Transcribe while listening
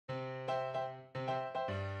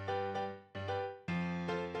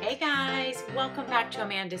Hey guys, welcome back to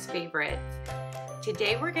Amanda's Favorites.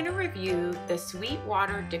 Today we're going to review the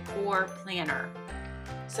Sweetwater Decor Planner.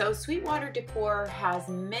 So Sweetwater Decor has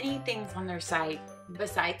many things on their site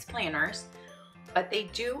besides planners, but they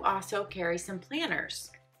do also carry some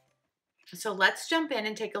planners. So let's jump in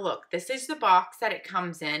and take a look. This is the box that it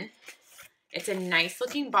comes in. It's a nice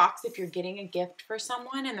looking box if you're getting a gift for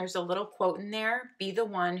someone, and there's a little quote in there, "Be the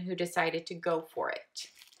one who decided to go for it."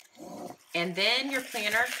 And then your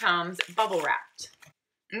planner comes bubble wrapped.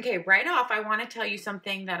 Okay, right off, I want to tell you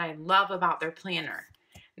something that I love about their planner.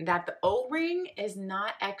 That the O-ring is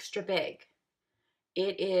not extra big.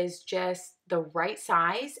 It is just the right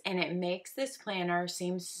size, and it makes this planner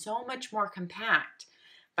seem so much more compact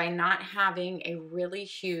by not having a really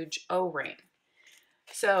huge O-ring.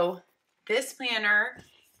 So this planner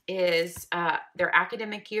is their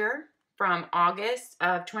academic year from August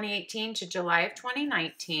of 2018 to July of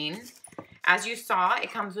 2019. As you saw,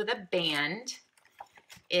 it comes with a band.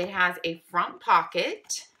 It has a front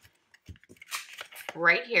pocket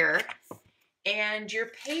right here. And your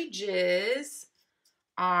pages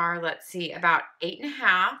are, let's see, about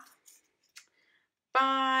 8.5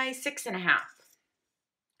 by 6.5.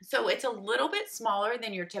 So it's a little bit smaller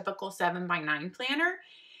than your typical 7x9 planner.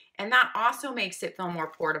 And that also makes it feel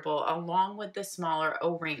more portable along with the smaller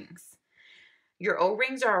O-rings. Your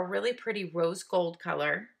O-rings are a really pretty rose gold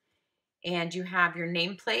color. And you have your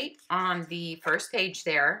nameplate on the first page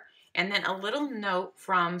there. And then a little note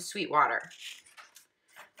from Sweetwater.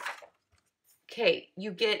 Okay,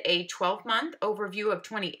 you get a 12-month overview of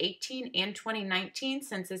 2018 and 2019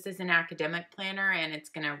 since this is an academic planner and it's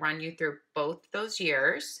going to run you through both those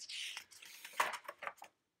years.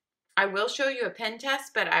 I will show you a pen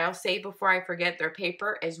test, but I'll say before I forget, their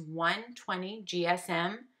paper is 120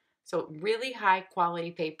 GSM. So really high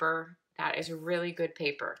quality paper. That is really good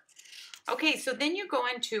paper. Okay, so then you go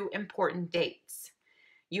into important dates.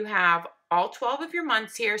 You have all 12 of your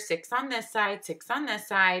months here, 6 on this side, 6 on this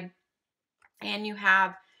side, and you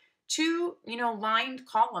have 2, lined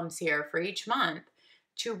columns here for each month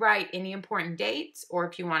to write any important dates, or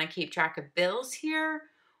if you want to keep track of bills here,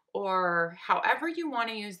 or however you want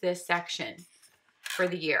to use this section for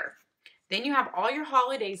the year. Then you have all your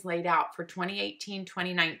holidays laid out for 2018,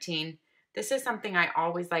 2019. This is something I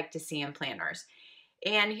always like to see in planners.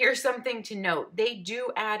 And here's something to note. They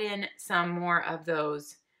do add in some more of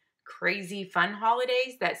those crazy fun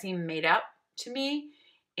holidays that seem made up to me.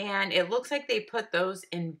 And it looks like they put those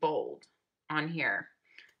in bold on here.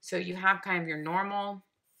 So you have kind of your normal,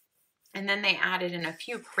 and then they added in a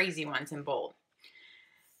few crazy ones in bold.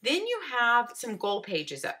 Then you have some goal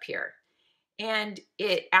pages up here. And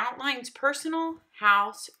it outlines personal,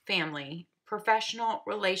 house, family, professional,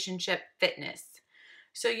 relationship, fitness.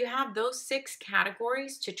 So you have those 6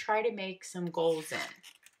 categories to try to make some goals in.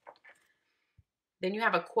 Then you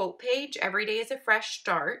have a quote page. Every day is a fresh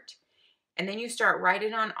start. And then you start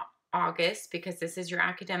writing on August because this is your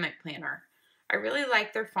academic planner. I really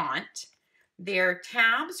like their font. Their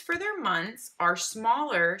tabs for their months are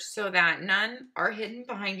smaller so that none are hidden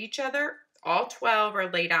behind each other. All 12 are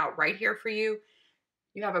laid out right here for you.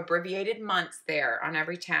 You have abbreviated months there on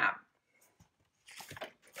every tab.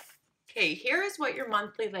 Okay, here is what your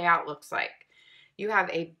monthly layout looks like. You have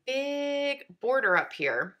a big border up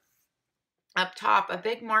here, up top, a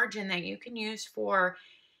big margin that you can use for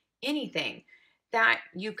anything that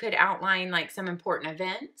you could outline, like some important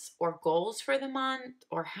events or goals for the month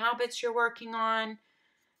or habits you're working on.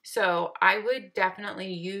 So I would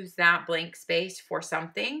definitely use that blank space for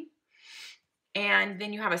something. And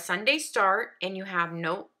then you have a Sunday start and you have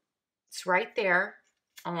notes right there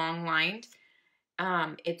along lined.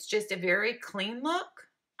 It's just a very clean look,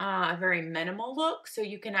 a very minimal look. So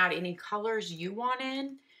you can add any colors you want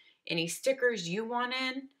in, any stickers you want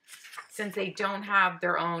in. Since they don't have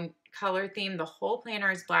their own color theme, the whole planner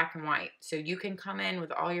is black and white. So you can come in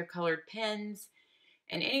with all your colored pens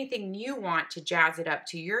and anything you want to jazz it up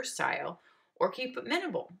to your style, or keep it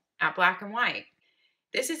minimal at black and white.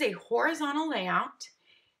 This is a horizontal layout,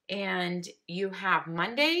 and you have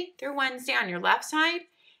Monday through Wednesday on your left side,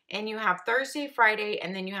 and you have Thursday, Friday,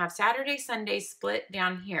 and then you have Saturday, Sunday split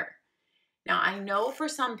down here. Now, I know for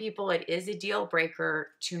some people it is a deal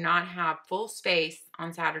breaker to not have full space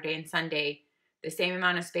on Saturday and Sunday, the same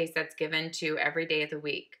amount of space that's given to every day of the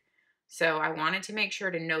week. So I wanted to make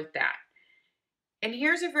sure to note that. And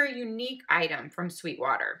here's a very unique item from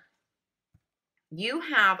Sweetwater. You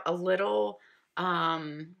have a little,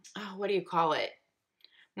 what do you call it?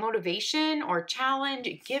 Motivation or challenge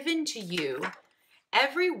given to you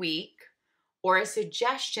every week, or a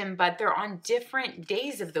suggestion, but they're on different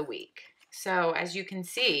days of the week. So as you can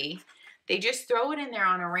see, They just throw it in there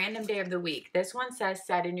on a random day of the week. This one says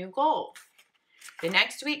set a new goal. The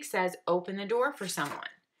next week says open the door for someone.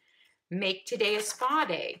 Make today a spa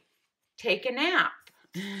day. Take a nap.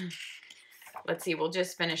 Let's see, we'll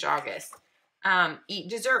just finish August. Eat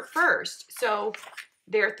dessert first. So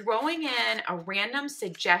they're throwing in a random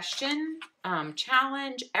suggestion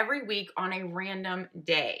challenge every week on a random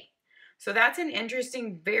day. So that's an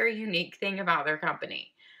interesting, very unique thing about their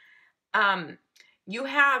company. You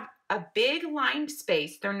have a big lined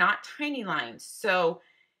space. They're not tiny lines. So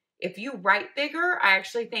if you write bigger, I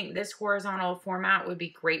actually think this horizontal format would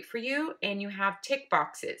be great for you. And you have tick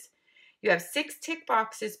boxes. You have 6 tick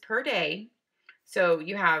boxes per day. So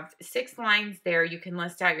you have 6 lines there. You can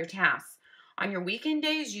list out your tasks. On your weekend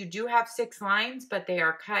days, you do have 6 lines, but they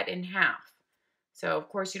are cut in half. So of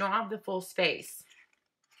course you don't have the full space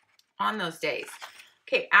on those days.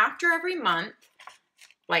 Okay, after every month,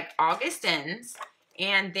 like August ends,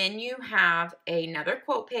 and then you have another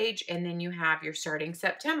quote page, and then you have your starting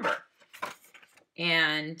September.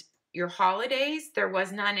 And your holidays, there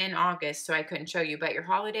was none in August, so I couldn't show you, but your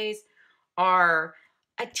holidays are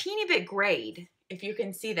a teeny bit grayed, if you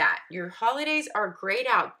can see that. Your holidays are grayed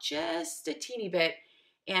out just a teeny bit,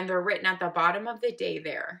 and they're written at the bottom of the day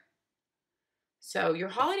there. So your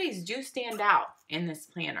holidays do stand out in this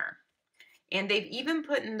planner. And they've even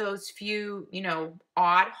put in those few,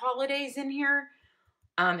 odd holidays in here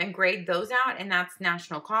and grayed those out. And that's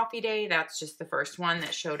National Coffee Day. That's just the first one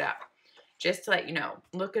that showed up. Just to let you know,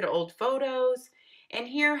 look at old photos. And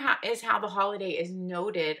here is how the holiday is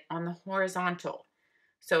noted on the horizontal.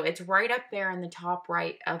 So it's right up there in the top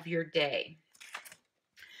right of your day.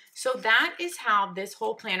 So that is how this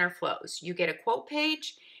whole planner flows. You get a quote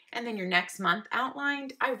page and then your next month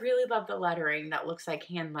outlined. I really love the lettering that looks like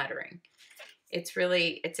hand lettering. It's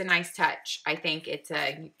a nice touch. I think it's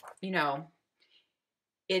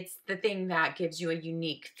it's the thing that gives you a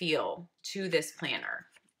unique feel to this planner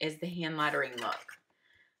is the hand lettering look.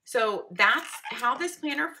 So that's how this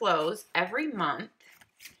planner flows every month.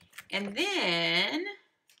 And then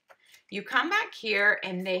you come back here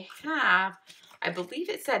and they have, I believe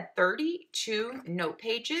it said 32 note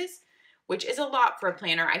pages, which is a lot for a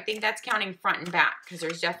planner. I think that's counting front and back because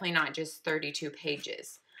there's definitely not just 32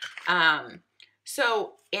 pages. And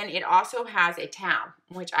it also has a tab,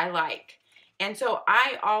 which I like. And so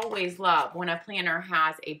I always love when a planner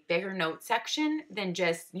has a bigger note section than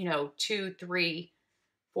just, 2, 3,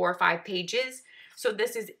 4, 5 pages. So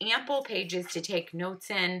this is ample pages to take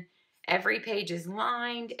notes in. Every page is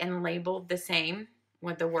lined and labeled the same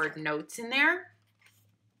with the word notes in there.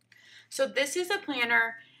 So this is a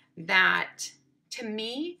planner that, to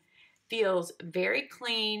me, feels very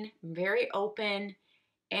clean, very open,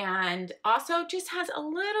 and also just has a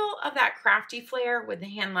little of that crafty flair with the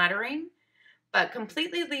hand lettering, but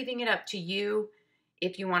completely leaving it up to you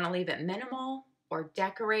if you want to leave it minimal or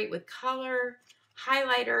decorate with color,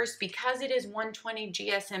 highlighters. Because it is 120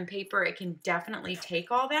 GSM paper, it can definitely take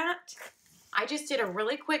all that. I just did a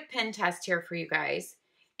really quick pen test here for you guys.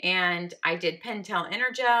 And I did Pentel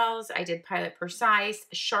Intergels, I did Pilot Precise,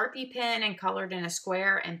 Sharpie pen and colored in a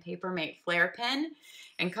square, and Papermate Flare pen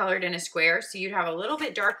and colored in a square. So you'd have a little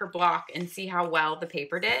bit darker block and see how well the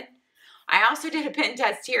paper did. I also did a pen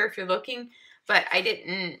test here if you're looking, but I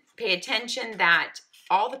didn't pay attention that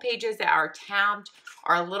all the pages that are tabbed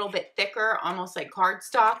are a little bit thicker, almost like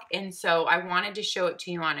cardstock. And so I wanted to show it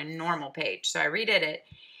to you on a normal page. So I redid it,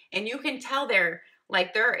 and you can tell there,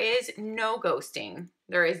 like, there is no ghosting.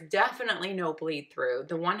 There is definitely no bleed through.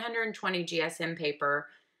 The 120 GSM paper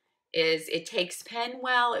it takes pen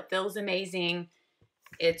well. It feels amazing.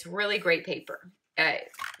 It's really great paper.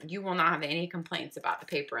 You will not have any complaints about the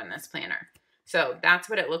paper in this planner. So that's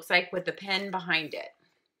what it looks like with the pen behind it.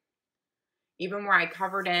 Even where I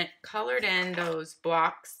colored in those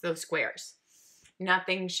blocks, those squares,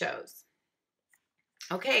 nothing shows.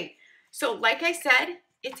 Okay, so like I said,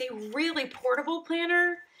 it's a really portable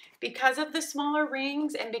planner because of the smaller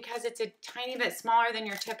rings and because it's a tiny bit smaller than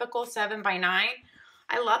your typical 7x9.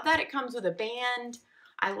 I love that it comes with a band.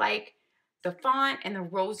 I like the font and the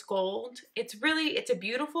rose gold. It's a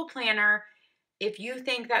beautiful planner. If you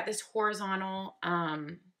think that this horizontal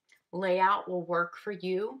layout will work for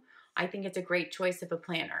you, I think it's a great choice of a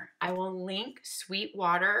planner. I will link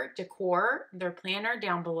Sweetwater Decor, their planner,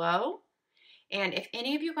 down below. And if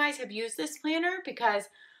any of you guys have used this planner, because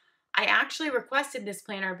I actually requested this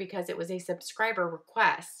planner because it was a subscriber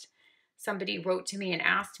request. Somebody wrote to me and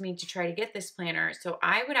asked me to try to get this planner. So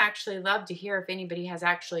I would actually love to hear if anybody has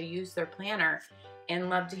actually used their planner, and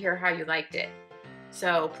love to hear how you liked it.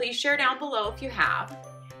 So please share down below if you have.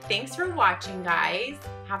 Thanks for watching, guys.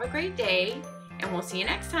 Have a great day. and we'll see you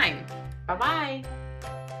next time. Bye-bye.